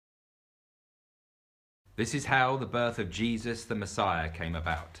This is how the birth of Jesus the Messiah came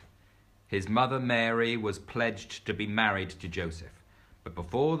about. His mother Mary was pledged to be married to Joseph, but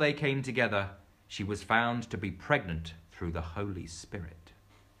before they came together, she was found to be pregnant through the Holy Spirit.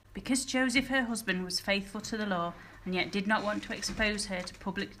 Because Joseph, her husband, was faithful to the law and yet did not want to expose her to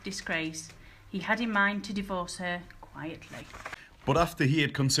public disgrace, he had in mind to divorce her quietly. But after he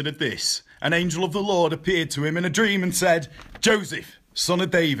had considered this, an angel of the Lord appeared to him in a dream and said, "Joseph, son of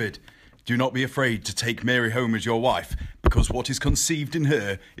David, do not be afraid to take Mary home as your wife, because what is conceived in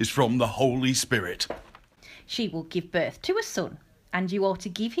her is from the Holy Spirit. She will give birth to a son, and you are to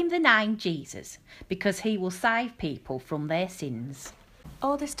give him the name Jesus, because he will save people from their sins."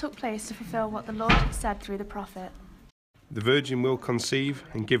 All this took place to fulfill what the Lord had said through the prophet. The virgin will conceive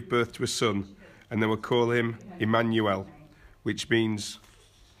and give birth to a son, and they will call him Emmanuel, which means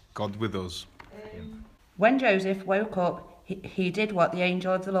God with us. When Joseph woke up, he did what the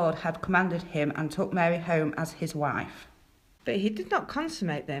angel of the Lord had commanded him and took Mary home as his wife. But he did not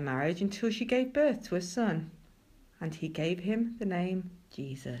consummate their marriage until she gave birth to a son, and he gave him the name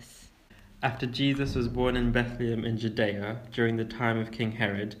Jesus. After Jesus was born in Bethlehem in Judea, during the time of King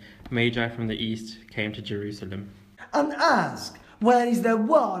Herod, Magi from the east came to Jerusalem and asked, "Where is the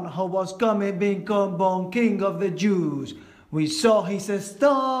one who was coming become born King of the Jews? We saw his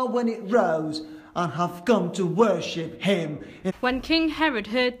star when it rose and have come to worship him." When King Herod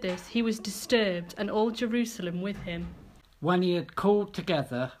heard this, he was disturbed, and all Jerusalem with him. When he had called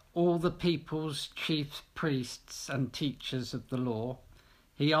together all the people's chief priests and teachers of the law,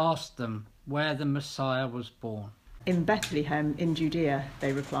 he asked them where the Messiah was born. "In Bethlehem in Judea,"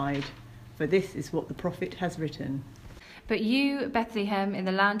 they replied, "for this is what the prophet has written. But you, Bethlehem, in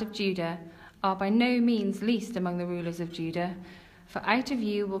the land of Judah, are by no means least among the rulers of Judah, for out of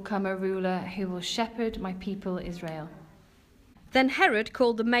you will come a ruler who will shepherd my people Israel." Then Herod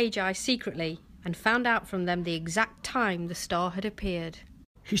called the Magi secretly and found out from them the exact time the star had appeared.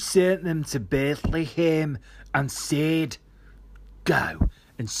 He sent them to Bethlehem and said, "Go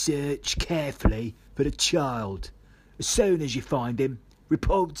and search carefully for the child. As soon as you find him,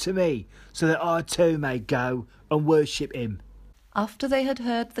 report to me, so that I too may go and worship him." After they had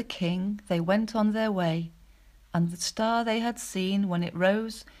heard the king, they went on their way, and the star they had seen when it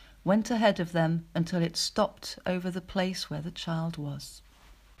rose went ahead of them until it stopped over the place where the child was.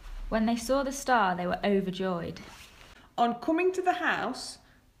 When they saw the star, they were overjoyed. On coming to the house,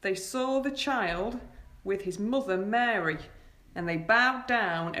 they saw the child with his mother Mary, and they bowed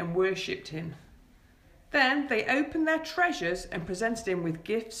down and worshipped him. Then they opened their treasures and presented him with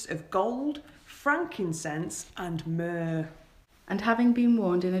gifts of gold, frankincense, and myrrh. And having been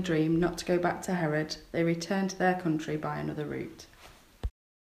warned in a dream not to go back to Herod, they returned to their country by another route.